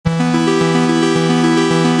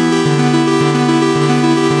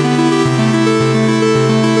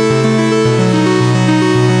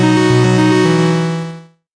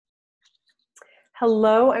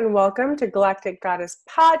Hello and welcome to Galactic Goddess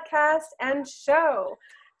podcast and show.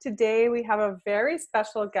 Today we have a very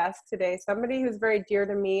special guest today, somebody who's very dear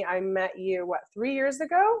to me. I met you, 3 years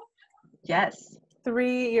ago? Yes.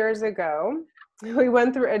 3 years ago. We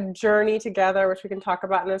went through a journey together, which we can talk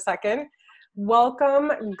about in a second.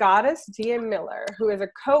 Welcome Goddess Dia Miller, who is a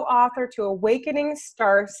co-author to Awakening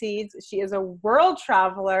Starseeds. She is a world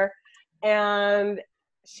traveler and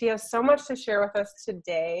she has so much to share with us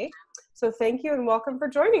today. So thank you and welcome for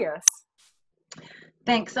joining us.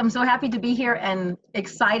 Thanks. I'm so happy to be here and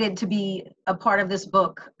excited to be a part of this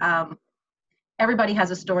book. Everybody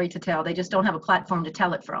has a story to tell. They just don't have a platform to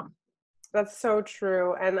tell it from. That's so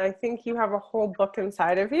true. And I think you have a whole book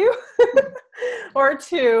inside of you or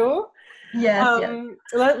two. Yes.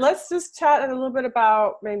 Let's just chat a little bit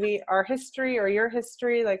about maybe our history or your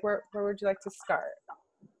history. Like where would you like to start?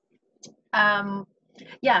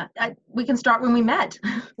 We can start when we met.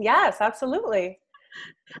 Yes, absolutely.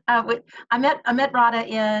 I met Radha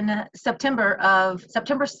in September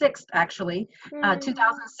 6th, actually,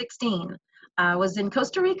 2016. I was in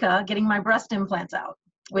Costa Rica getting my breast implants out,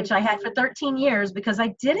 which I had for 13 years because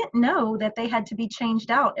I didn't know that they had to be changed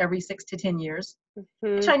out every 6 to 10 years,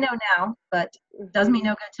 which I know now, but does me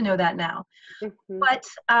no good to know that now. But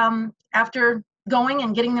after going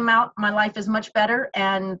and getting them out, my life is much better.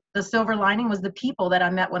 And the silver lining was the people that I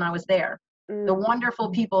met when I was there, the wonderful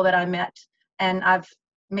people that I met. And I've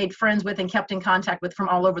made friends with and kept in contact with from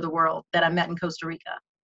all over the world that I met in Costa Rica.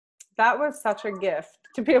 That was such a gift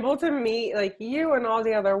to be able to meet like you and all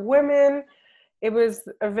the other women. It was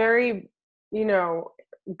a very,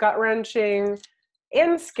 gut-wrenching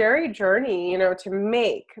and scary journey, to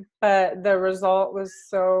make. But the result was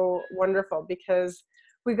so wonderful because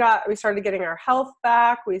we started getting our health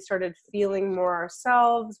back. We started feeling more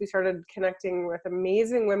ourselves. We started connecting with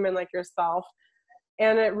amazing women like yourself.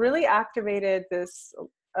 And it really activated this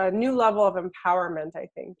new level of empowerment, I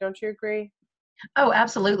think. Don't you agree? Oh,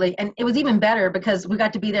 absolutely. And it was even better because we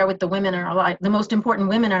got to be there with the women in our life, the most important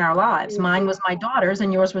women in our lives. Mine was my daughters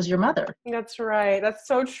and yours was your mother. That's right. That's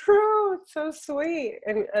so true. It's so sweet.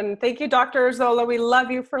 And thank you, Dr. Zola. We love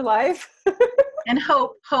you for life. And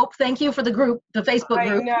Hope, thank you for the group, the Facebook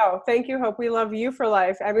group. I know. Thank you, Hope. We love you for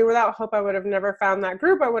life. I mean, without Hope, I would have never found that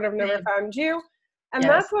group. I would have never found you. And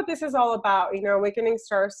that's what this is all about. Awakening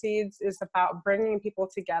Starseeds is about bringing people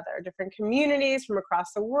together, different communities from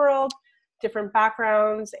across the world, different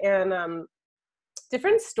backgrounds, and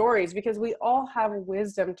different stories, because we all have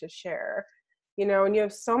wisdom to share, and you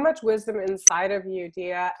have so much wisdom inside of you,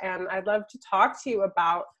 Dia. And I'd love to talk to you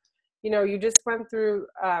about, you just went through,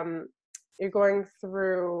 you're going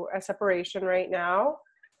through a separation right now.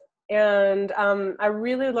 And I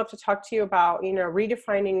really love to talk to you about,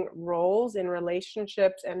 redefining roles in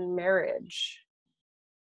relationships and marriage.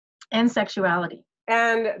 And sexuality.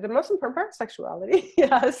 And the most important part, sexuality.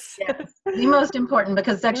 Yes. The most important,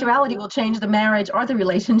 because sexuality will change the marriage or the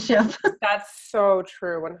relationship. That's so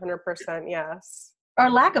true. 100%. Yes. Or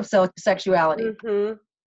lack of sexuality.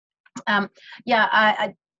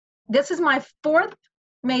 This is my fourth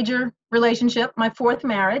major relationship, my fourth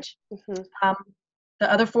marriage. The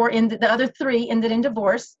other three ended in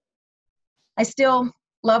divorce. I still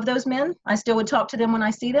love those men. I still would talk to them when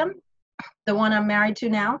I see them. The one I'm married to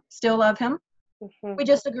now, still love him. We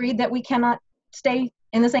just agreed that we cannot stay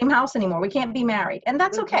in the same house anymore. We can't be married. And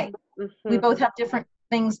that's okay. We both have different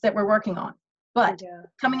things that we're working on. But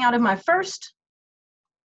coming out of my first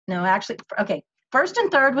and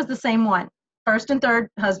third was the same one. First and third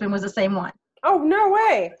husband was the same one. Oh, no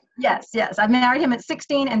way. Yes. I married him at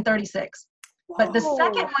 16 and 36. Whoa. But the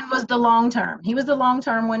second one was the long-term. He was the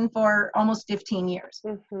long-term one for almost 15 years.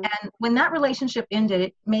 And when that relationship ended,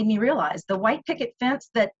 it made me realize the white picket fence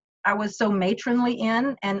that I was so matronly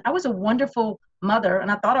in, and I was a wonderful mother,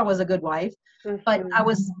 and I thought I was a good wife, but I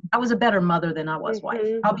was a better mother than I was wife.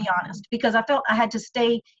 I'll be honest, because I felt I had to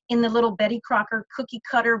stay in the little Betty Crocker cookie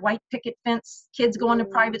cutter white picket fence, kids going to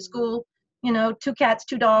private school, 2 cats,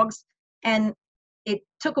 2 dogs, and it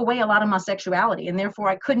took away a lot of my sexuality, and therefore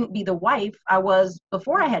I couldn't be the wife I was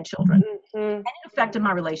before I had children. And it affected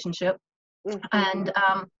my relationship. And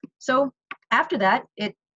so after that,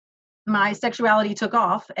 my sexuality took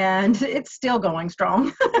off, and it's still going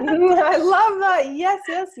strong. I love that.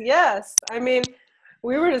 Yes. I mean,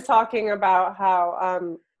 we were just talking about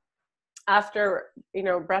how after,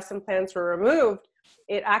 breast implants were removed,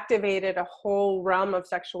 it activated a whole realm of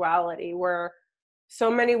sexuality where so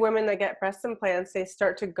many women that get breast implants, they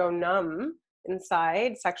start to go numb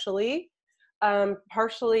inside sexually,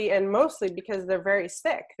 partially and mostly because they're very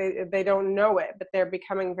sick. They don't know it, but they're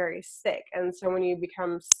becoming very sick. And so when you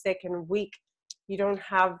become sick and weak, you don't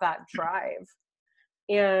have that drive.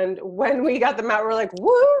 And when we got them out, we're like,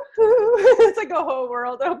 woo! It's like a whole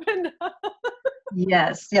world opened up.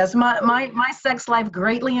 Yes, yes. My sex life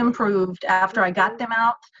greatly improved after I got them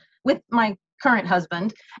out with my current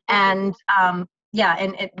husband. And yeah,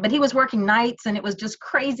 but he was working nights and it was just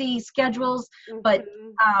crazy schedules. But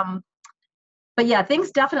yeah,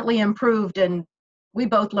 things definitely improved, and we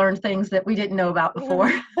both learned things that we didn't know about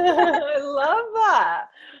before. I love that.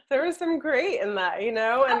 There was some great in that, you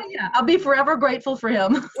know. And yeah, I'll be forever grateful for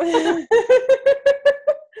him.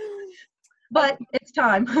 But it's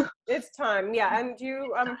time. It's time, yeah. And do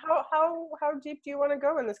you how deep do you want to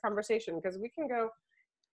go in this conversation? Because we can go,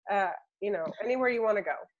 you know, anywhere you want to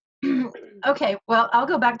go. Okay, well, I'll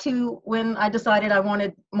go back to when I decided I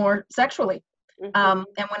wanted more sexually, and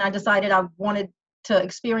when I decided I wanted to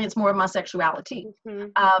experience more of my sexuality.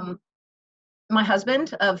 My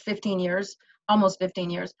husband of 15 years, almost 15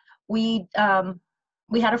 years, we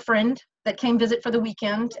had a friend that came visit for the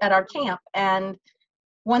weekend at our camp, and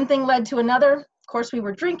one thing led to another. Of course, we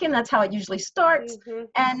were drinking. That's how it usually starts.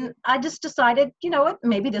 And I just decided, you know what,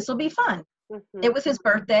 maybe this will be fun. It was his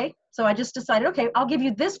birthday. So I just decided, okay, I'll give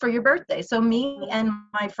you this for your birthday. So me and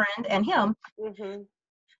my friend and him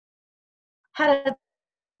had a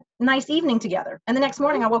nice evening together. And the next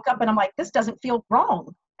morning I woke up and I'm like, this doesn't feel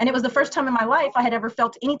wrong. And it was the first time in my life I had ever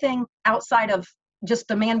felt anything outside of just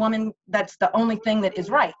the man woman. That's the only thing that is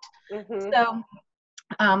right. So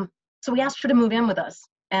we asked her to move in with us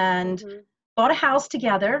and bought a house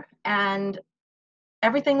together, and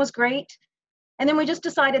everything was great. And then we just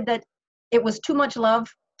decided that it was too much love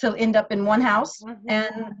to end up in one house.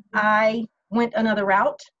 And I went another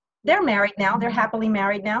route. They're married now. They're happily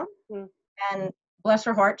married now. And bless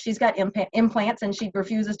her heart, she's got implants and she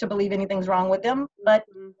refuses to believe anything's wrong with them. But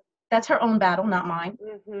that's her own battle, not mine.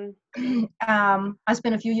 I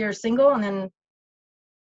spent a few years single and then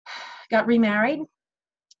got remarried.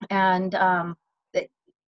 And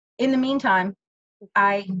in the meantime,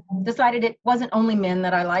 I decided it wasn't only men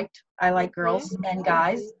that I liked. I like girls and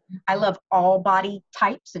guys. I love all body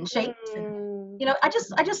types and shapes. And, you know, I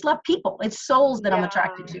just love people. It's souls that I'm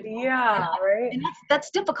attracted to. Yeah, right. And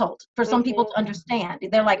that's difficult for some people to understand.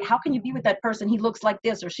 They're like, how can you be with that person? He looks like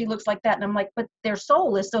this or she looks like that. And I'm like, but their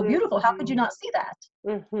soul is so beautiful. How could you not see that?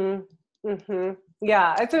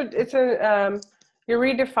 Yeah, it's a you're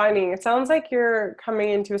redefining. It sounds like you're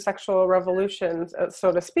coming into a sexual revolution,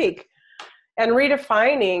 so to speak, and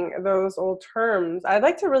redefining those old terms. I'd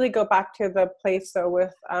like to really go back to the place though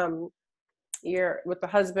with the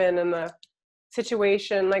husband and the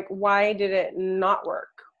situation. Like, why did it not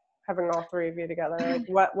work having all three of you together? Like,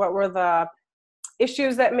 what were the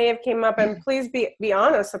issues that may have came up? And please be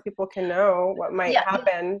honest so people can know what might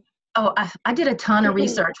happen. Oh, I did a ton of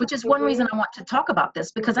research, which is one reason I want to talk about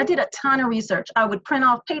this, because I did a ton of research. I would print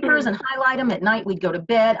off papers and highlight them at night. We'd go to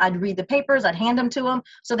bed. I'd read the papers. I'd hand them to them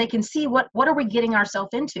so they can see what are we getting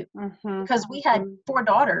ourselves into. Because we had 4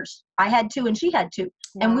 daughters. I had 2 and she had 2.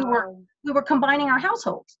 And we were combining our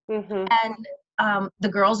households. And the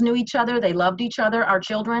girls knew each other. They loved each other, our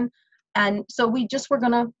children. And so we just were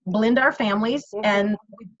going to blend our families, and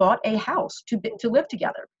we bought a house to live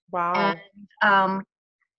together. Wow.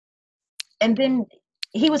 And then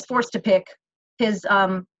he was forced to pick his,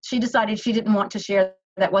 she decided she didn't want to share.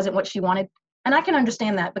 That wasn't what she wanted. And I can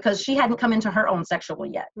understand that because she hadn't come into her own sexual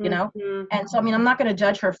yet, you know? And so, I mean, I'm not going to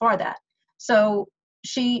judge her for that. So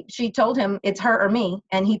she told him it's her or me,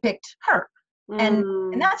 and he picked her.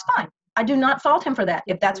 And that's fine. I do not fault him for that.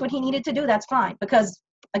 If that's what he needed to do, that's fine. Because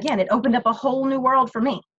again, it opened up a whole new world for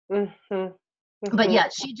me. But yeah,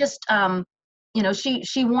 she just, you know,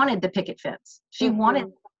 she wanted the picket fence. She wanted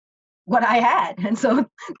what I had, and so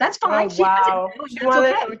that's fine. Oh, wow. She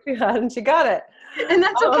wanted what you had, and she got it. And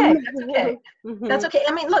that's okay. That's okay. That's okay.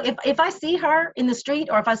 I mean, look, if I see her in the street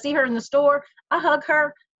or if I see her in the store, I hug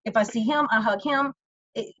her. If I see him, I hug him.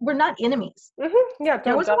 We're not enemies. Yeah,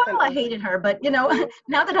 there was a while I hated her, but you know,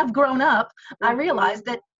 now that I've grown up, I realized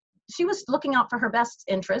that she was looking out for her best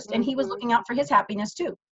interest, and he was looking out for his happiness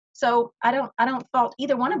too. So I don't fault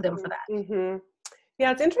either one of them for that.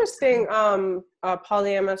 Yeah, it's interesting.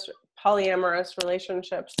 Polyamorous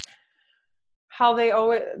relationships, how they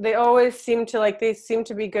always seem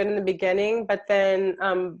to be good in the beginning, but then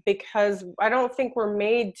because I don't think we're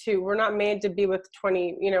not made to be with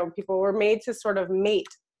 20 people. We're made to sort of mate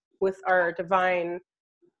with our divine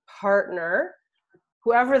partner,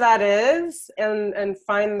 whoever that is, and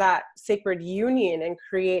find that sacred union and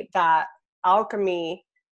create that alchemy.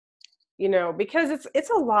 Because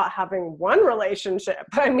it's a lot having one relationship.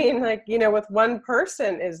 I mean, with one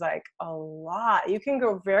person is like a lot. You can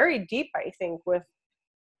go very deep, I think, with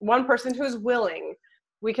one person who's willing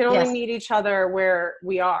We can only meet each other where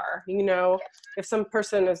we are. You know, if some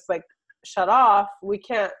person is like shut off, we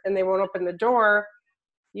can't, and they won't open the door.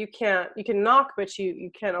 You can knock, but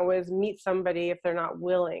you can't always meet somebody if they're not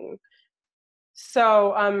willing.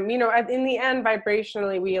 So, you know, in the end,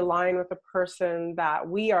 vibrationally, we align with the person that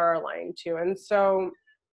we are aligned to. And so,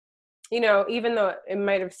 you know, even though it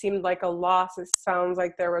might have seemed like a loss, it sounds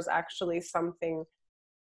like there was actually something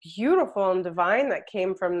beautiful and divine that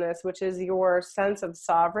came from this, which is your sense of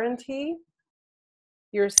sovereignty,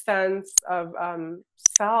 your sense of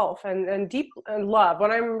self, and deep love.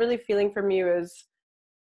 What I'm really feeling from you is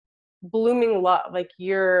blooming love, like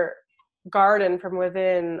your garden from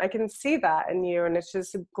within. I can see that in you, and it's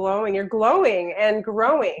just glowing. You're glowing and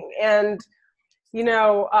growing, and you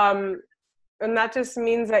know, and that just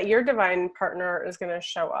means that your divine partner is going to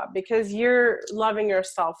show up because you're loving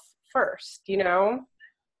yourself first, you know.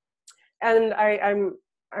 And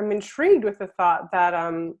I'm intrigued with the thought that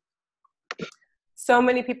so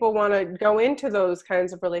many people want to go into those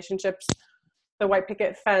kinds of relationships, the white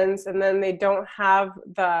picket fence, and then they don't have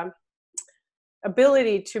the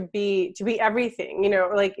ability to be everything, you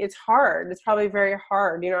know. Like, it's hard. It's probably very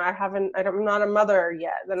hard. You know, I'm not a mother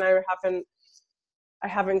yet, and I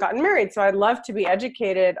haven't gotten married, so I'd love to be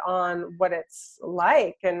educated on what it's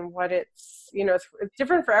like and what it's, you know, it's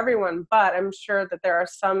different for everyone, but I'm sure that there are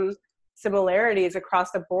some similarities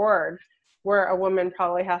across the board where a woman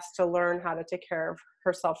probably has to learn how to take care of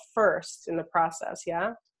herself first in the process.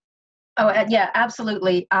 Yeah. Oh, yeah,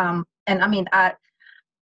 absolutely. And I mean,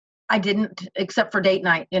 I didn't, except for date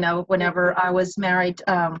night, you know, whenever I was married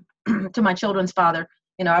to my children's father,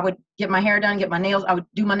 you know, I would get my hair done, get my nails, I would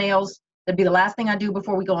do my nails. That'd be the last thing I do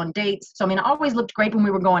before we go on dates. So, I mean, I always looked great when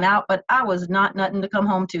we were going out, but I was not nothing to come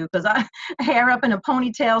home to, because I hair up in a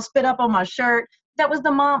ponytail, spit up on my shirt. That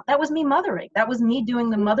was me mothering. That was me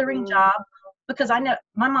doing the mothering job, because I know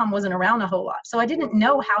my mom wasn't around a whole lot. So I didn't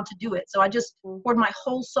know how to do it. So I just poured my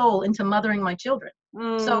whole soul into mothering my children.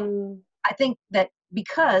 So I think that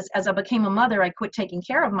because as I became a mother, I quit taking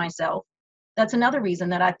care of myself. That's another reason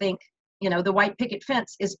that I think, you know, the white picket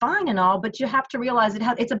fence is fine and all, but you have to realize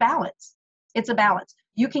it's a balance. It's a balance.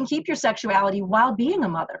 You can keep your sexuality while being a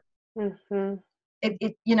mother.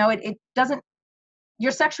 It doesn't,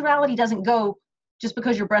 your sexuality doesn't go just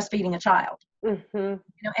because you're breastfeeding a child. You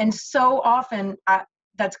know, and so often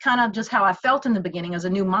that's kind of just how I felt in the beginning as a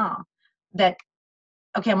new mom, that,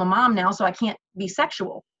 okay, I'm a mom now, so I can't be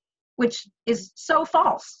sexual, which is so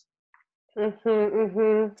false.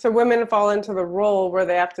 So women fall into the role where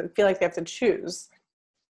they have to feel like they have to choose.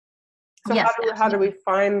 So yes, how do we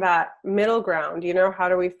find that middle ground? You know, how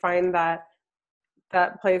do we find that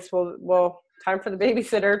place? Well, time for the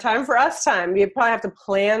babysitter, time for us time. You probably have to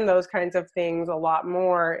plan those kinds of things a lot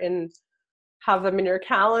more and have them in your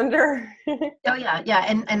calendar. Oh yeah.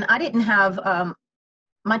 And I didn't have,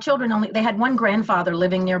 my children they had one grandfather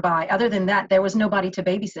living nearby. Other than that, there was nobody to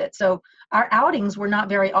babysit. So our outings were not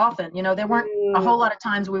very often. You know, there weren't a whole lot of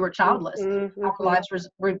times we were childless. Our lives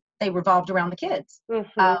they revolved around the kids.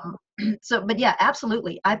 So, but yeah,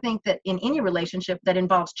 absolutely. I think that in any relationship that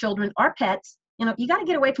involves children or pets, you know, you got to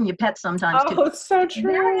get away from your pets sometimes too. Oh, it's so true. It's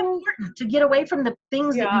very important to get away from the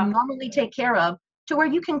things that you normally take care of, to where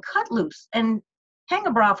you can cut loose and hang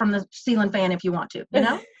a bra from the ceiling fan if you want to, you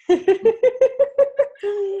know?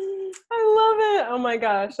 I love it. Oh my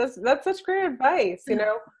gosh. That's such great advice, you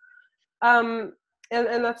know? And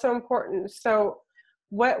that's so important. So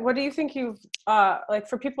what do you think you've, like,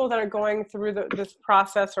 for people that are going through this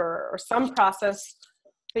process or some process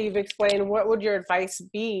that you've explained, what would your advice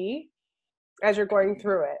be as you're going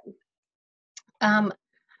through it?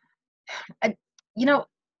 You know,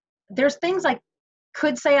 there's things I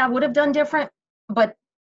could say I would have done different, but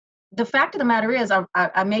the fact of the matter is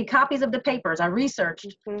I made copies of the papers. I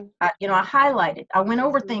researched, I highlighted, I went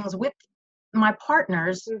over things with my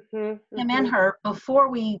partners, him and her, before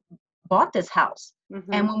we bought this house.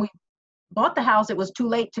 And when we bought the house, it was too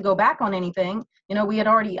late to go back on anything. You know,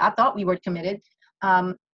 I thought we were committed.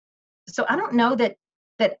 So I don't know that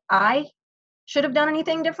I should have done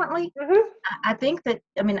anything differently. I think that,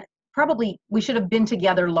 I mean, probably we should have been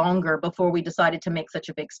together longer before we decided to make such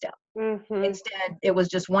a big step. Instead, it was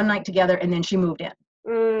just one night together and then she moved in.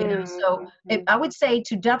 You know, so I would say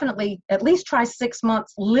to definitely at least try 6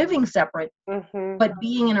 months living separate, but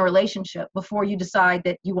being in a relationship before you decide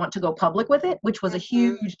that you want to go public with it, which was a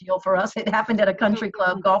huge deal for us. It happened at a country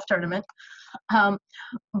club golf tournament.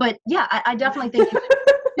 But yeah, I definitely think you should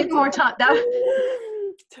take more time.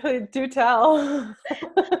 Do tell.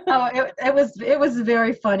 Oh, it was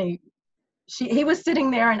very funny. He was sitting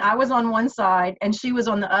there and I was on one side and she was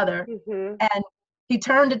on the other. And he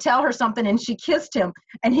turned to tell her something and she kissed him.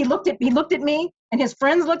 And he looked at me and his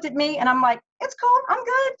friends looked at me and I'm like, it's cool, I'm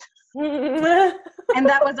good. And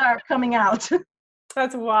that was our coming out.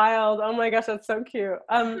 That's wild. Oh my gosh, that's so cute.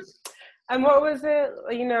 And what was it,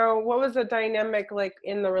 what was the dynamic like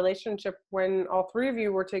in the relationship when all three of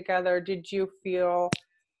you were together? Did you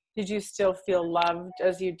still feel loved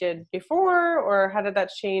as you did before, or how did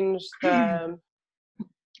that change the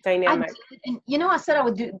dynamic? I said I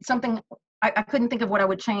would do something. I couldn't think of what I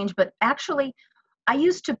would change, but actually I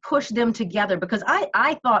used to push them together because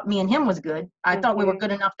I thought me and him was good. I thought we were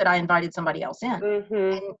good enough that I invited somebody else in.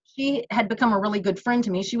 And she had become a really good friend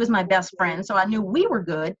to me. She was my best friend. So I knew we were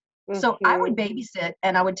good. So I would babysit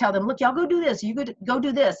and I would tell them, look, y'all go do this. You could go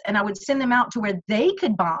do this. And I would send them out to where they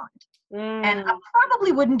could bond. And I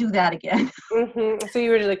probably wouldn't do that again. So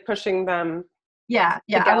you were like pushing them. Yeah.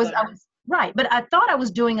 I was right. But I thought I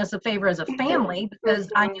was doing us a favor as a family because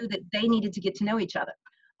I knew that they needed to get to know each other.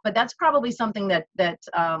 But that's probably something that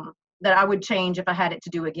I would change if I had it to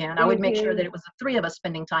do again. I would make sure that it was the three of us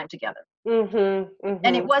spending time together.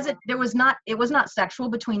 And it was not sexual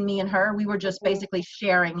between me and her. We were just basically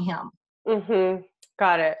sharing him.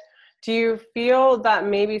 Got it. Do you feel that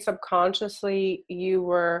maybe subconsciously you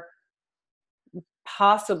were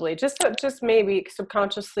possibly just maybe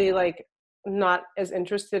subconsciously like not as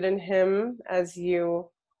interested in him as you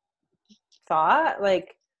thought?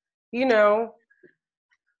 Like,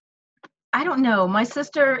 I don't know. My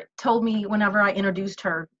sister told me whenever I introduced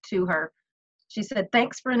her to her, she said,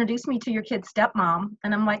 thanks for introducing me to your kid's stepmom.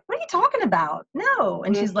 And I'm like, what are you talking about? No.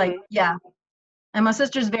 And she's like, yeah. And my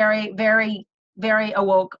sister's very, very, very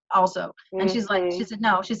awoke also. And she said,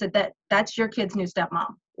 no, she said that's your kid's new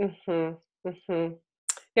stepmom.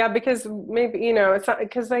 Yeah, because maybe, it's not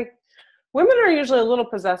because like women are usually a little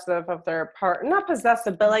possessive of their part, not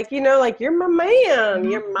possessive, but like, like you're my man,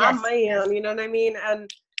 you're my man, you know what I mean? And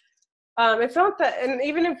it's not that, and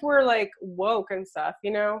even if we're like woke and stuff,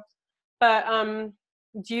 but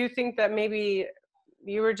do you think that maybe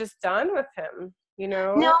you were just done with him,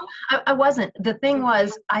 No, I wasn't. The thing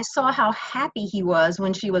was, I saw how happy he was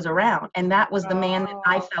when she was around, and that was the man that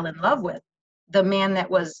I fell in love with. The man that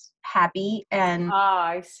was happy and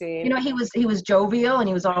I see. He was jovial and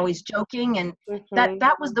he was always joking, and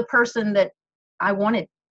that was the person that I wanted.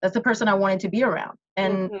 That's the person I wanted to be around.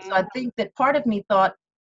 And so I think that part of me thought,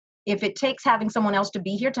 if it takes having someone else to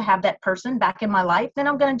be here to have that person back in my life, then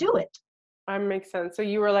I'm going to do it. That makes sense. So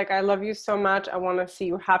you were like, I love you so much. I want to see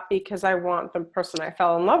you happy because I want the person I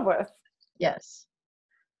fell in love with. Yes.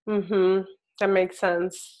 That makes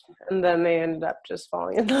sense. And then they ended up just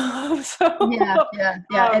falling in love. So yeah.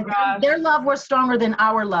 Oh, and their love was stronger than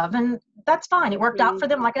our love, and that's fine. It worked out for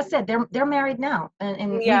them. Like I said, they're married now,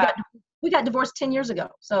 and we got divorced 10 years ago.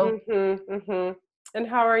 So. And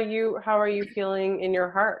how are you feeling in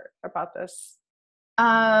your heart about this?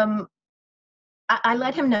 I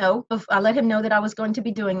let him know. I let him know that I was going to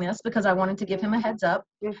be doing this because I wanted to give him a heads up.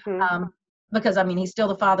 Because he's still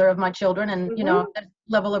the father of my children, and that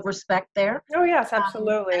level of respect there. Oh yes,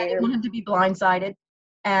 absolutely. I didn't want him to be blindsided,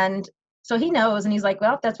 and so he knows, and he's like,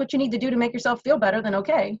 well, if that's what you need to do to make yourself feel better, then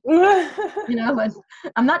okay. But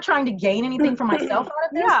I'm not trying to gain anything for myself out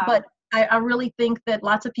of this, but I really think that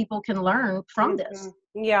lots of people can learn from this.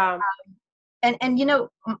 Yeah. And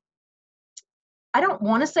I don't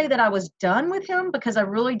want to say that I was done with him because I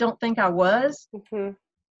really don't think I was.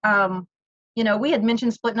 We had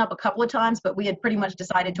mentioned splitting up a couple of times, but we had pretty much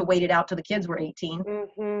decided to wait it out till the kids were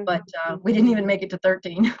 18. But we didn't even make it to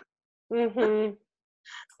 13.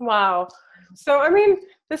 Wow. So,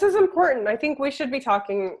 this is important. I think we should be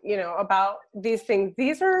talking, about these things.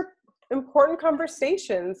 These are important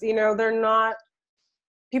conversations. They're not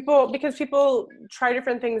because people try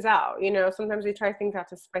different things out. Sometimes they try things out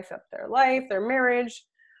to spice up their life, their marriage.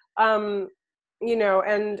 And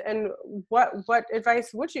what advice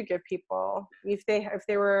would you give people if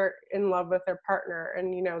they were in love with their partner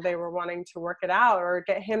and they were wanting to work it out or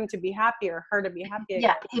get him to be happy or her to be happy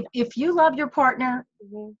again? Yeah, if you love your partner,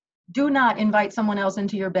 do not invite someone else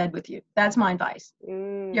into your bed with you. That's my advice.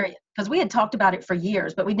 Period. Because we had talked about it for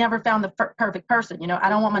years, but we never found the perfect person. I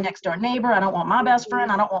don't want my next door neighbor. I don't want my best friend.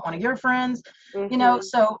 I don't want one of your friends.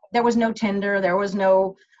 So there was no Tinder. There was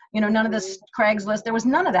no, none of this Craigslist. There was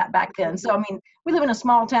none of that back then. So, we live in a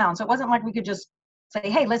small town. So it wasn't like we could just say,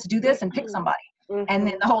 hey, let's do this and pick somebody. And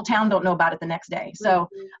then the whole town don't know about it the next day. So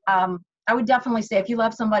I would definitely say if you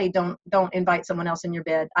love somebody, don't invite someone else in your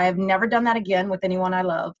bed. I have never done that again with anyone I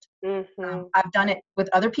loved. I've done it with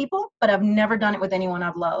other people, but I've never done it with anyone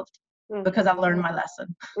I've loved because I learned my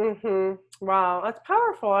lesson. Wow, that's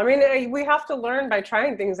powerful. We have to learn by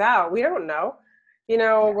trying things out. We don't know. you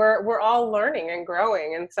know, we're all learning and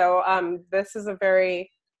growing. And so this is a very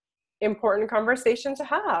important conversation to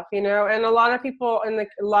have, you know, and a lot of people in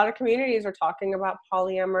a lot of communities are talking about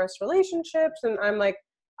polyamorous relationships. And I'm like,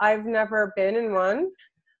 I've never been in one.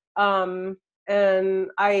 And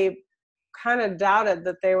I kind of doubted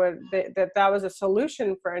that that was a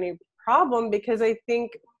solution for any problem, because I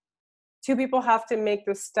think two people have to make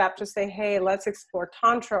the step to say, hey, let's explore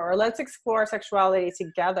tantra, or let's explore sexuality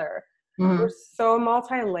together. We're so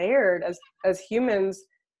multi-layered as humans.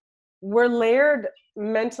 We're layered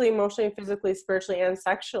mentally, emotionally, physically, spiritually, and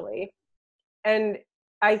sexually. And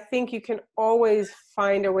I think you can always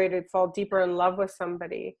find a way to fall deeper in love with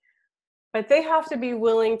somebody, but they have to be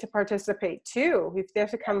willing to participate too. They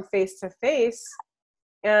have to come face to face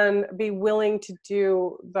and be willing to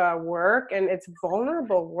do the work. And it's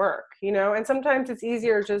vulnerable work, you know, and sometimes it's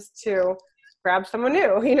easier just to grab someone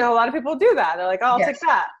new. You know, a lot of people do that. They're like, oh, I'll take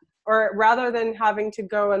that. Or rather than having to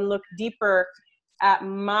go and look deeper at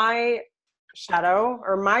my shadow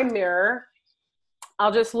or my mirror,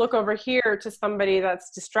 I'll just look over here to somebody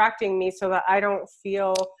that's distracting me so that I don't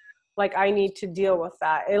feel like I need to deal with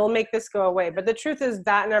that. It'll make this go away. But the truth is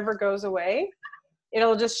that never goes away.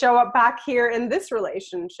 It'll just show up back here in this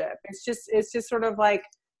relationship. It's just sort of like,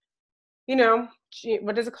 you know,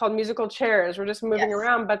 what is it called? Musical chairs. We're just moving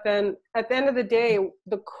around. But then at the end of the day,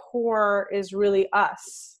 the core is really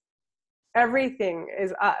us. Everything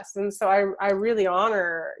is us. And so I really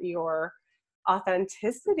honor your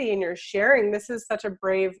authenticity and your sharing. This is such a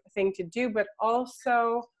brave thing to do, but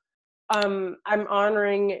also I'm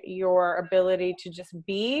honoring your ability to just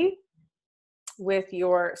be with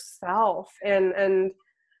yourself and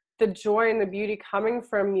the joy and the beauty coming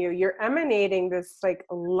from you. You're emanating this like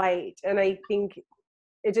light, and I think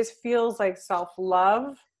it just feels like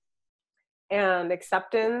self-love and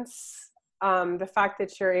acceptance. The fact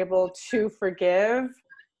that you're able to forgive,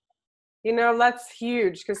 you know, that's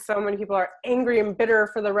huge, because so many people are angry and bitter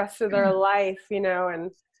for the rest of their life, you know,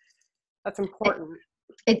 and that's important.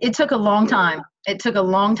 It took a long time. It took a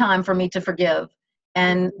long time for me to forgive.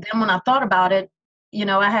 And then when I thought about it, you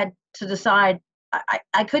know, I had to decide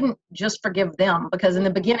I couldn't just forgive them, because in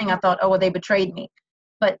the beginning I thought, oh, well, they betrayed me.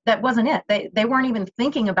 But that wasn't it. They weren't even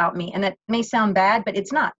thinking about me. And that may sound bad, but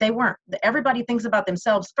it's not. They weren't. Everybody thinks about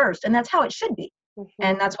themselves first, and that's how it should be.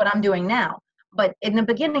 And that's what I'm doing now. But in the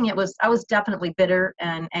beginning, I was definitely bitter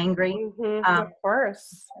and angry. Of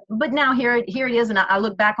course. But now here it is, and I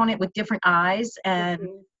look back on it with different eyes. And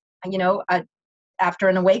you know, after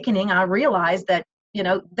an awakening, I realized that, you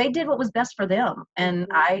know, they did what was best for them, and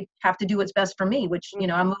I have to do what's best for me. Which, you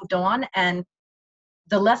know, I moved on, and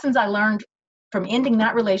the lessons I learned from ending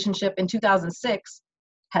that relationship in 2006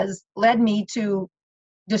 has led me to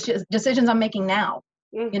decisions I'm making now.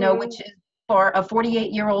 You know, which is for a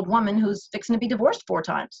 48-year-old woman who's fixing to be divorced 4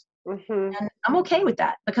 times. And I'm okay with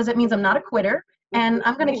that, because it means I'm not a quitter, and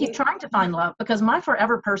I'm going to keep trying to find love, because my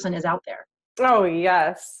forever person is out there. Oh,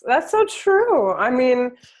 yes. That's so true. I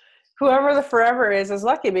mean, whoever the forever is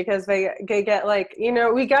lucky, because they get like, you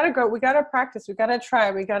know, we got to go, we got to practice, we got to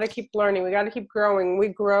try, we got to keep learning, we got to keep growing. We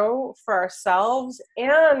grow for ourselves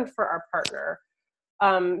and for our partner.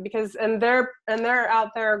 Because they're out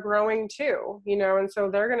there growing too, you know, and so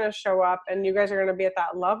they're going to show up, and you guys are going to be at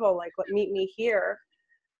that level, like, meet me here.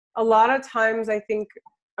 A lot of times I think,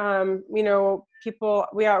 you know,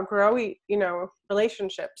 we outgrow, you know,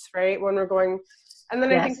 relationships, right? When we're going, and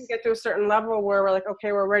then I think we get to a certain level where we're like,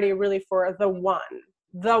 okay, we're ready really for the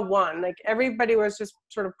one, like everybody was just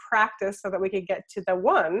sort of practice so that we could get to the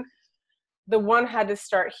one had to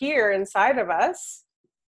start here inside of us.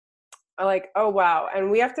 Like, oh wow,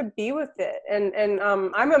 and we have to be with it, and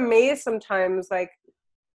I'm amazed sometimes, like,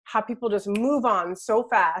 how people just move on so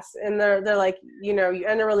fast, and they're like, you know, you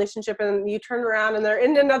end a relationship and you turn around and they're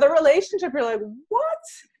in another relationship. You're like, what?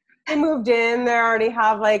 They moved in, they already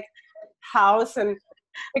have like house and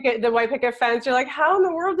the white picket fence. You're like, how in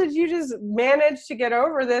the world did you just manage to get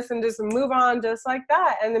over this and just move on just like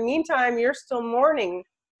that? In the meantime, you're still mourning,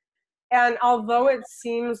 and although it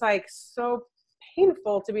seems like so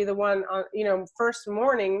painful to be the one on, you know, first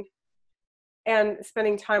morning and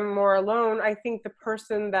spending time more alone, I think the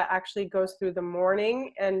person that actually goes through the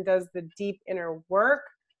mourning and does the deep inner work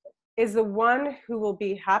is the one who will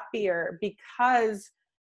be happier, because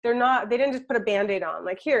they didn't just put a Band-Aid on,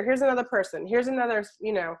 like, here's another person, here's another,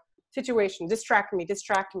 you know, situation, distract me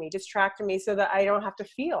so that I don't have to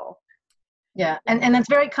feel. Yeah. And that's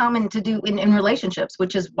very common to do in relationships,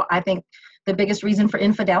 which is, I think, the biggest reason for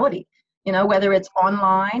infidelity. You know, whether it's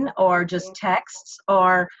online or just texts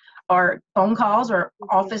or phone calls or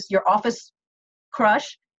your office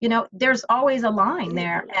crush, you know, there's always a line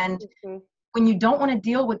there. And when you don't want to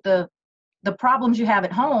deal with the problems you have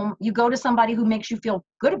at home, you go to somebody who makes you feel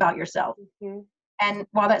good about yourself. Mm-hmm. And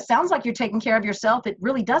while that sounds like you're taking care of yourself, it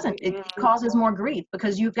really doesn't. It causes more grief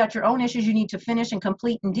because you've got your own issues you need to finish and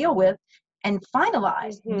complete and deal with and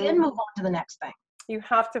finalize, then move on to the next thing. You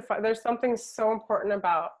have to there's something so important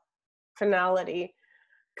about finality,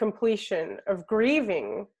 completion of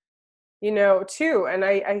grieving, too. And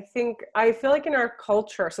I feel like in our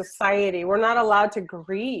culture, society, we're not allowed to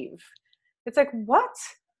grieve. It's like, what?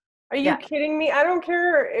 Are you kidding me? I don't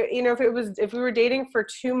care, if we were dating for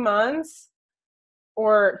 2 months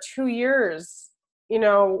or 2 years,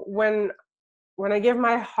 when I give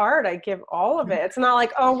my heart, I give all of it. It's not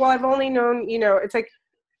like, oh, well, I've only known, it's like,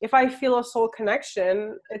 if I feel a soul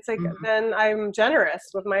connection, it's like, then I'm generous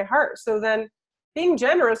with my heart. So then being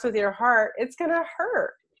generous with your heart, it's going to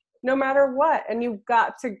hurt no matter what. And you've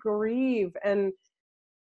got to grieve. And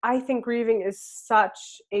I think grieving is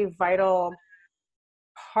such a vital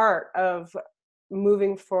part of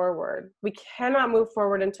moving forward. We cannot move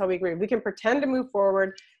forward until we grieve. We can pretend to move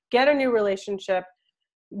forward, get a new relationship,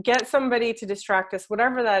 get somebody to distract us,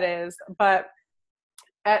 whatever that is. But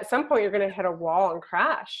at some point you're going to hit a wall and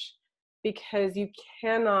crash because you've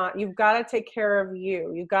got to take care of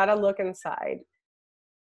you. You've got to look inside.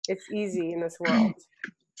 It's easy in this world.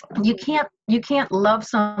 You can't love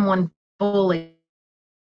someone fully.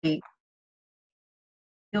 Feel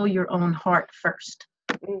your own heart first.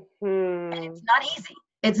 And it's not easy.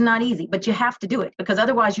 It's not easy, but you have to do it because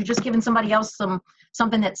otherwise you're just giving somebody else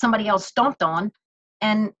something that somebody else stomped on,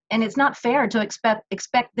 and it's not fair to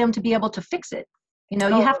expect them to be able to fix it. You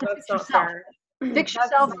have to fix yourself. Fix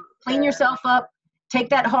yourself, clean yourself up, take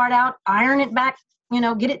that heart out, iron it back,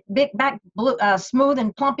 get it back smooth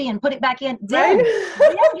and plumpy and put it back in. Then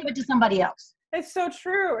give it to somebody else. It's so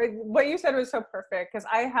true. What you said was so perfect because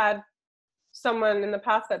I had someone in the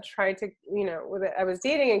past that tried to, I was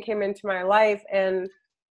dating and came into my life and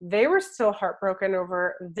they were still heartbroken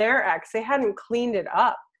over their ex. They hadn't cleaned it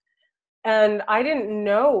up. And I didn't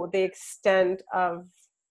know the extent of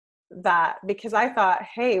that because I thought,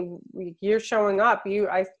 hey, you're showing up.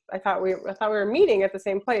 I thought we were meeting at the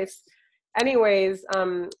same place. Anyways,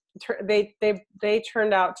 they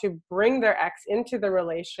turned out to bring their ex into the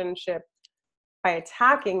relationship by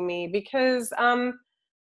attacking me because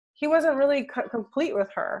he wasn't really complete with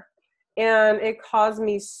her. And it caused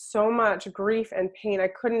me so much grief and pain. I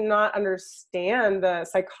could not understand the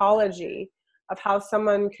psychology of how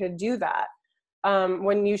someone could do that.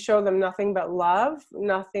 When you show them nothing but love,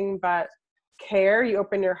 nothing but care, you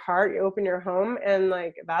open your heart, you open your home, and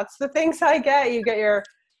like that's the things I get. You get your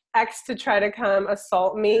ex to try to come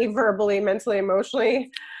assault me verbally, mentally,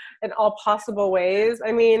 emotionally, in all possible ways.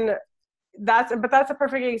 I mean, that's a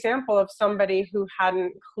perfect example of somebody who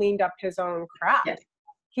hadn't cleaned up his own crap. Yes.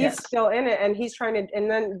 He's still in it, and he's trying to, and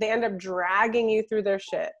then they end up dragging you through their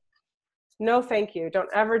shit. No, thank you. Don't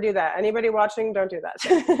ever do that. Anybody watching, don't do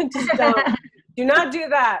that. Just don't. Do not do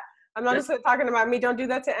that. I'm not just talking about me. Don't do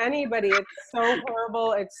that to anybody. It's so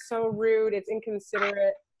horrible. It's so rude. It's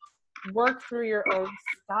inconsiderate. Work through your own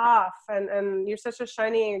stuff. And you're such a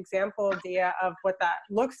shining example, Dia, of what that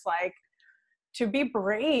looks like, to be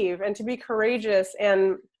brave and to be courageous.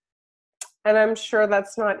 And I'm sure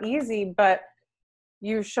that's not easy, but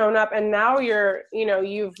you've shown up and now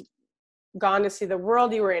you've gone to see the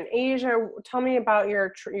world. You were in Asia. Tell me about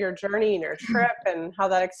your journey and your trip and how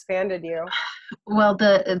that expanded you. Well,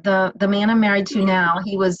 the man I'm married to now,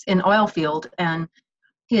 he was in oil field and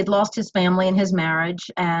he had lost his family in his marriage.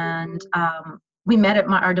 And we met at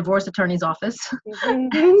our divorce attorney's office. I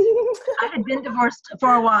had been divorced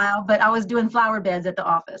for a while, but I was doing flower beds at the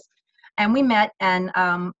office. And we met and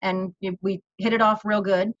we hit it off real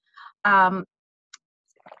good.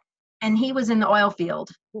 And he was in the oil field.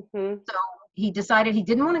 So he decided he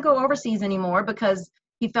didn't want to go overseas anymore because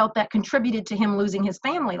he felt that contributed to him losing his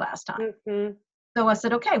family last time. So I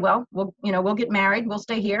said, okay, well, we'll get married. We'll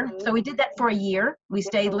stay here. So we did that for a year. We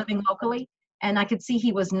stayed living locally. And I could see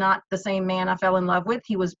he was not the same man I fell in love with.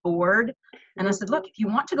 He was bored. And I said, look, if you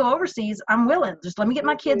want to go overseas, I'm willing. Just let me get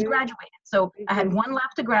my kids graduated. So I had one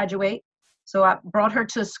left to graduate. So I brought her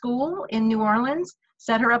to school in New Orleans,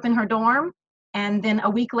 set her up in her dorm. And then a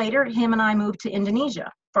week later, him and I moved to Indonesia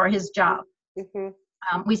for his job.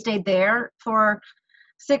 We stayed there for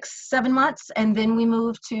 6-7 months, and then we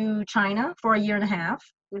moved to China for a year and a half.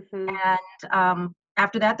 And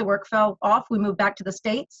after that, the work fell off. We moved back to the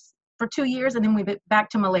States for 2 years, and then we went back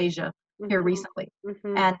to Malaysia here recently.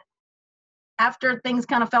 And after things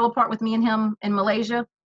kind of fell apart with me and him in Malaysia,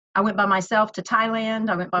 I went by myself to Thailand.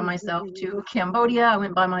 I went by myself to Cambodia. I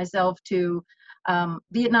went by myself to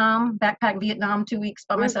Vietnam, backpack Vietnam, 2 weeks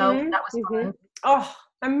by myself. That was fun. Oh,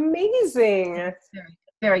 amazing.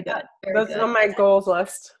 Very good. Very That's good. on my goals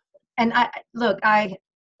list. And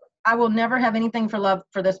I will never have anything for love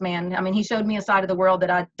for this man. I mean, he showed me a side of the world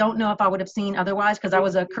that I don't know if I would have seen otherwise, because I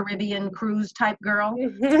was a Caribbean cruise type girl.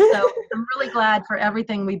 So I'm really glad for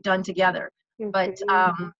everything we've done together. But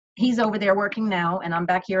he's over there working now, and I'm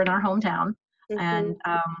back here in our hometown. And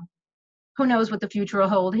who knows what the future will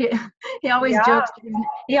hold. He always jokes.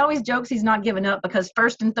 He always jokes he's not giving up because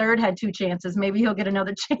first and third had 2 chances. Maybe he'll get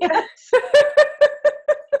another chance.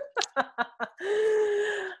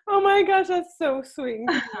 Oh my gosh, that's so sweet.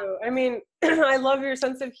 I mean, I love your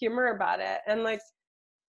sense of humor about it. And like,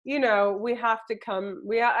 you know, we have to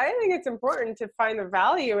I think it's important to find the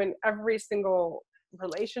value in every single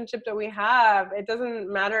relationship that we have. It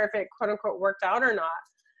doesn't matter if it quote unquote worked out or not.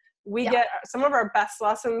 We get some of our best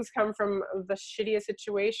lessons come from the shittiest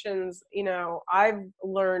situations. You know, I've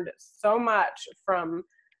learned so much from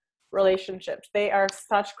relationships. They are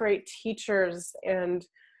such great teachers, and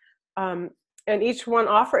each one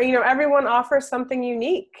everyone offers something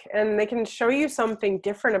unique, and they can show you something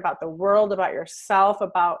different about the world, about yourself,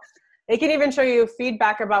 they can even show you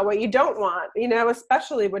feedback about what you don't want, you know,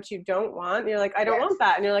 especially what you don't want. And you're like, I don't want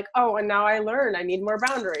that. And you're like, oh, and now I learned I need more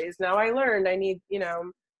boundaries. Now I learned I need, you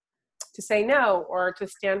know, to say no or to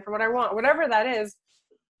stand for what I want, whatever that is.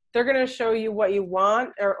 They're going to show you what you want,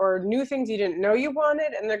 or new things you didn't know you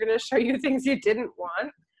wanted. And they're going to show you things you didn't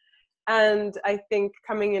want. And I think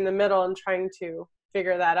coming in the middle and trying to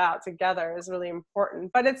figure that out together is really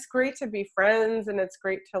important. But it's great to be friends, and it's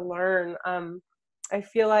great to learn. I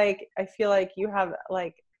feel like you have,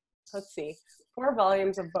 like, let's see, 4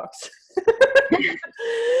 volumes of books to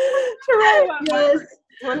write about. Yes,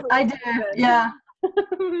 I do. Yeah.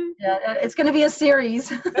 Yeah, it's going to be a series.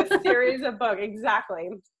 A series of books, exactly.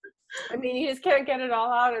 I mean, you just can't get it all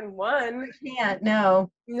out in one. You can't, no.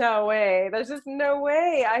 No way. There's just no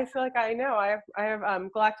way. I feel like I know. I have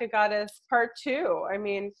Galactic Goddess Part 2. I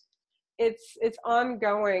mean, it's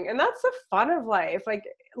ongoing, and that's the fun of life. Like,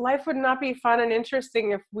 life would not be fun and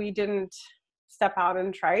interesting if we didn't step out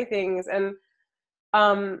and try things, and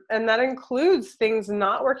that includes things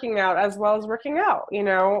not working out as well as working out. You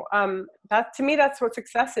know, that, to me, that's what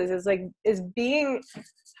success is being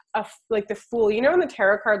like the Fool. You know, in the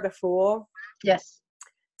tarot card, the Fool. Yes.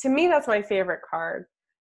 To me, that's my favorite card,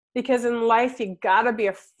 because in life you gotta be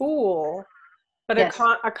a fool, but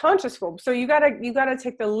a conscious fool. So you gotta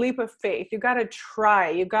take the leap of faith. You gotta try.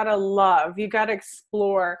 You gotta love. You gotta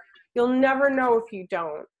explore. You'll never know if you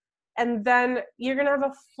don't. And then you're gonna have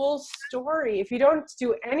a full story. If you don't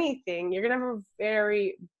do anything, you're gonna have a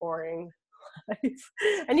very boring life.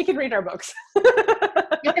 And you can read our books.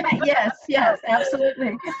 Yes,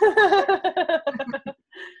 absolutely.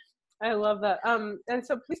 I love that. And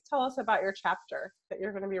so please tell us about your chapter that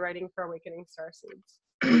you're going to be writing for Awakening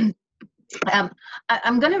Starseeds.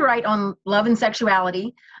 I'm going to write on love and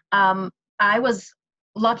sexuality. I was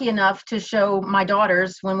lucky enough to show my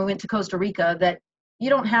daughters when we went to Costa Rica that you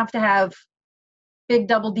don't have to have big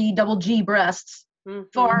double D, double G breasts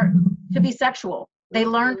to be sexual. They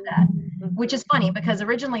learned that, which is funny because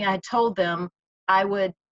originally I had told them I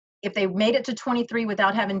would, if they made it to 23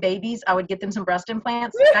 without having babies, I would get them some breast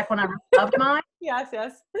implants back when I loved mine. Yes.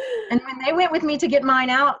 And when they went with me to get mine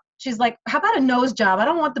out, she's like, how about a nose job? I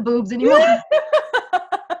don't want the boobs anymore.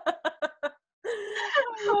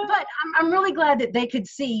 But I'm really glad that they could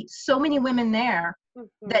see so many women there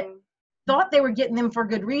that thought they were getting them for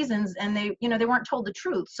good reasons, and they weren't told the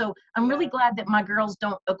truth. So I'm really glad that my girls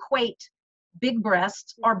don't equate big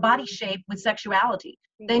breasts or body shape with sexuality.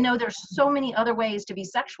 They know there's so many other ways to be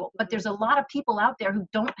sexual, but there's a lot of people out there who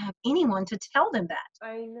don't have anyone to tell them that.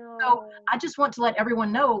 I know. So I just want to let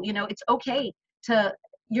everyone know, it's okay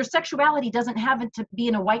your sexuality doesn't have to be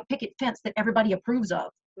in a white picket fence that everybody approves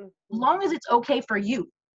of. As long as it's okay for you,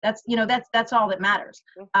 that's all that matters.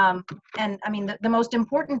 And I mean, the most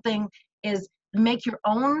important thing is make your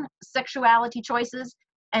own sexuality choices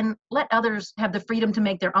and let others have the freedom to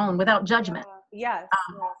make their own without judgment. Yes.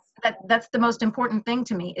 That's the most important thing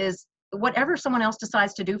to me, is whatever someone else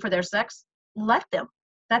decides to do for their sex, let them.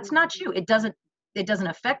 That's not you. It doesn't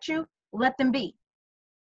affect you. Let them be.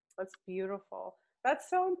 That's beautiful.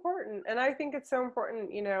 That's so important. And I think it's so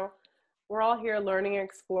important, we're all here learning,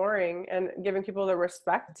 exploring, and giving people the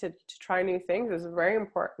respect to try new things is very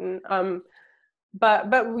important. But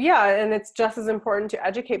yeah, and it's just as important to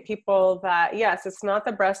educate people that, yes, it's not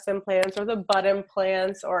the breast implants or the butt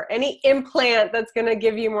implants or any implant that's going to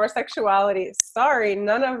give you more sexuality. Sorry,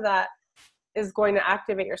 none of that is going to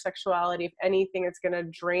activate your sexuality. If anything, it's going to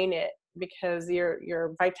drain it. because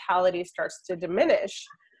your vitality starts to diminish.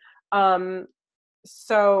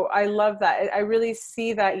 So I love that. I really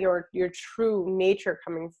see that your true nature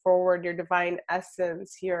coming forward, your divine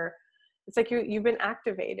essence, it's like you've been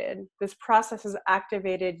activated. This process has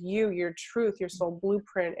activated you, your truth, your soul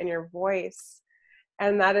blueprint, and your voice.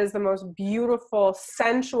 And that is the most beautiful,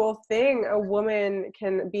 sensual thing a woman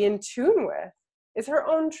can be in tune with, is her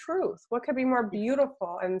own truth. What could be more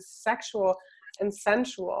beautiful and sexual and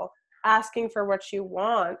sensual? Asking for what you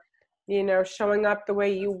want, showing up the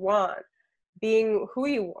way you want, being who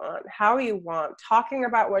you want, how you want, talking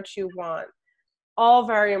about what you want, all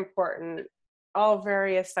very important, all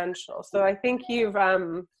very essential. So I think you've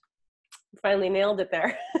finally nailed it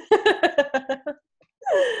there.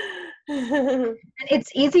 It's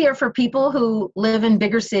easier for people who live in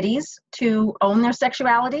bigger cities to own their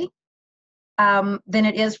sexuality than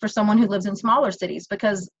it is for someone who lives in smaller cities,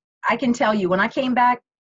 because I can tell you, when I came back,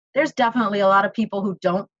 there's definitely a lot of people who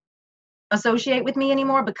don't associate with me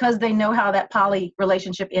anymore because they know how that poly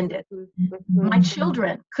relationship ended. Mm-hmm. My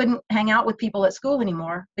children couldn't hang out with people at school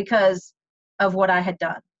anymore because of what I had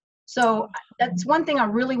done. So that's one thing I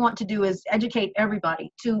really want to do, is educate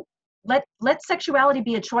everybody to let sexuality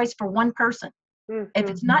be a choice for one person. Mm-hmm. If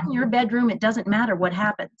it's not in your bedroom, it doesn't matter what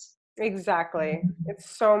happens. Exactly.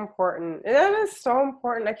 It's so important. It is so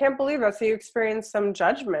important. I can't believe that. So you experienced some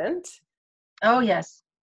judgment. Oh, yes.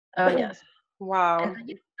 Oh, yes. Wow.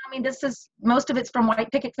 And, this is, most of it's from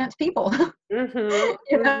white picket fence people.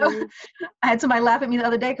 Mm-hmm. Mm-hmm. I had somebody laugh at me the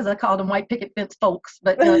other day because I called them white picket fence folks,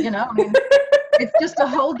 but it's just a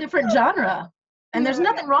whole different genre. And there's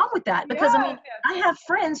nothing wrong with that, because I have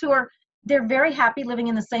friends who they're very happy living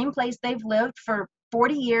in the same place they've lived for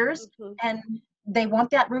 40 years. Mm-hmm. And they want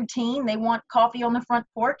that routine. They want coffee on the front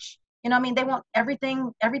porch. They want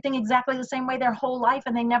everything exactly the same way their whole life,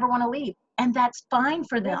 and they never want to leave. And that's fine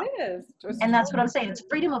for them. It is. And that's what I'm saying. It's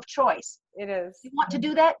freedom of choice. It is. If you want to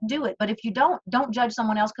do that, do it. But if you don't judge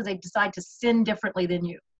someone else because they decide to sin differently than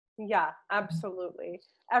you. Yeah, absolutely.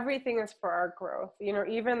 Everything is for our growth.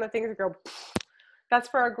 Even the things that go, that's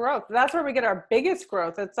for our growth. That's where we get our biggest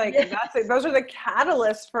growth. It's like, those are the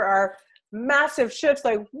catalysts for our massive shifts.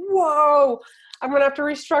 Like, whoa, I'm going to have to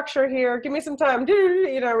restructure here. Give me some time.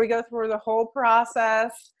 We go through the whole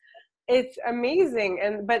process. It's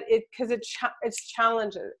amazing. But it's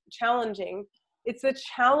challenging. It's the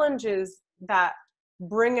challenges that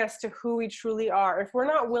bring us to who we truly are. If we're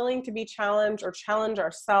not willing to be challenged or challenge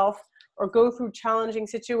ourselves or go through challenging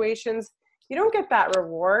situations, you don't get that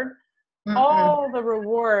reward. Mm-mm. All the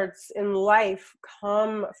rewards in life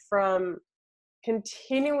come from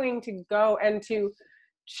continuing to go and to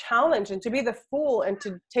challenge and to be the fool and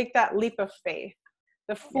to take that leap of faith.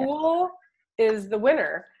 The fool is the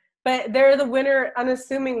winner, but they're the winner,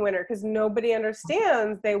 unassuming winner, because nobody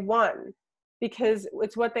understands they won, because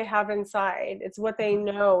it's what they have inside. It's what they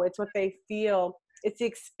know. It's what they feel. It's the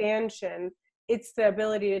expansion. It's the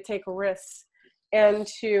ability to take risks and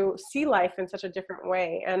to see life in such a different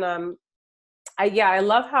way. And I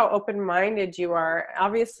love how open-minded you are.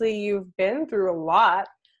 Obviously, you've been through a lot,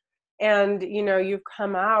 and you've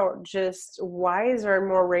come out just wiser and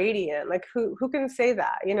more radiant. Like who can say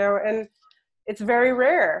that? And it's very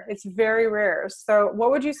rare. It's very rare. So,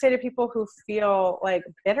 what would you say to people who feel like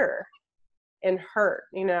bitter and hurt?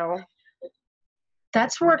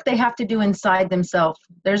 That's work they have to do inside themselves.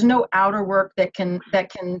 There's no outer work that can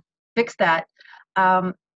fix that.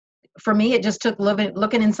 For me, it just took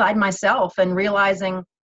looking inside myself and realizing,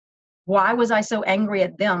 why was I so angry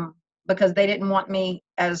at them? Because they didn't want me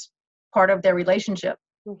as part of their relationship.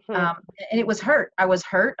 Mm-hmm. And it was hurt. I was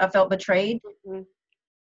hurt. I felt betrayed. Mm-hmm.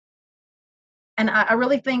 And I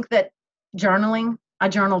really think that journaling, I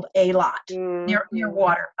journaled a lot. Mm-hmm. near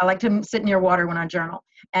water. I like to sit near water when I journal.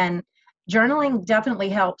 And journaling definitely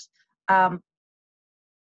helps.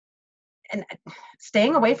 And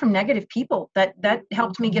staying away from negative people, that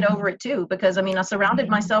helped me get over it too, because I surrounded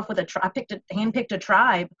myself with handpicked a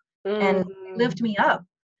tribe, and lift me up.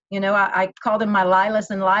 I call them my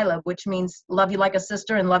Lilas and Lila, which means love you like a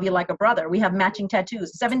sister and love you like a brother. We have matching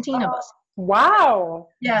tattoos, 17 of us. Wow.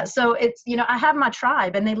 Yeah. So it's, I have my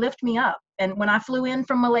tribe, and they lift me up. And when I flew in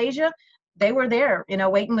from Malaysia, they were there,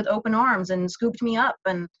 waiting with open arms and scooped me up.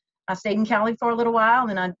 And I stayed in Cali for a little while,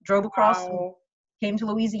 and then I drove across and came to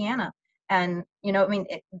Louisiana. And,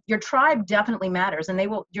 your tribe definitely matters, and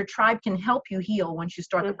your tribe can help you heal once you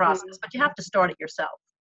start the process, but you have to start it yourself.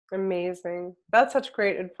 Amazing. That's such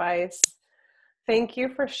great advice. Thank you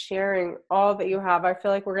for sharing all that you have. I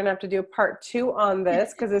feel like we're going to have to do a part 2 on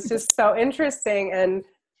this, because it's just so interesting, and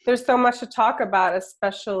there's so much to talk about,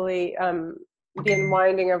 especially the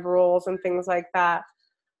unwinding of rules and things like that.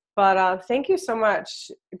 But thank you so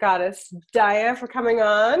much, Goddess Dia, for coming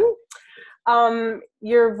on.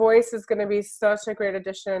 Your voice is going to be such a great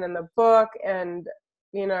addition in the book. And,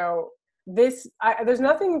 you know, there's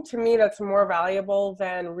nothing to me that's more valuable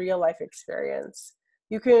than real life experience.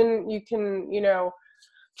 You can, you know,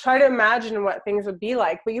 try to imagine what things would be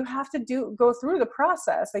like, but you have to go through the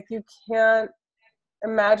process. Like, you can't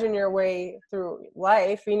imagine your way through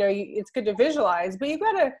life. You know, it's good to visualize, but you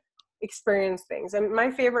got to experience things. And my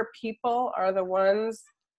favorite people are the ones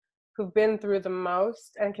who've been through the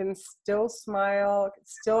most and can still smile,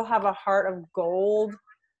 still have a heart of gold,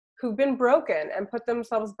 who've been broken and put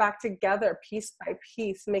themselves back together piece by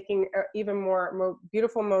piece, making an even more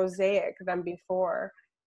beautiful mosaic than before.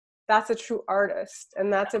 That's a true artist,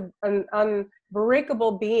 and that's an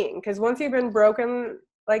unbreakable being, because once you've been broken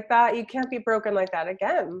like that, you can't be broken like that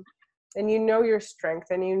again. And you know your strength,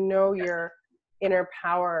 and you know your inner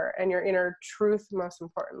power and your inner truth, most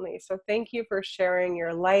importantly. So thank you for sharing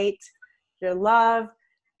your light, your love,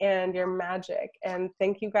 and your magic. And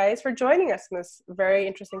thank you guys for joining us in this very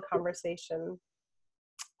interesting conversation.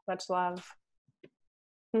 Much love.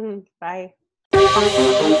 Bye.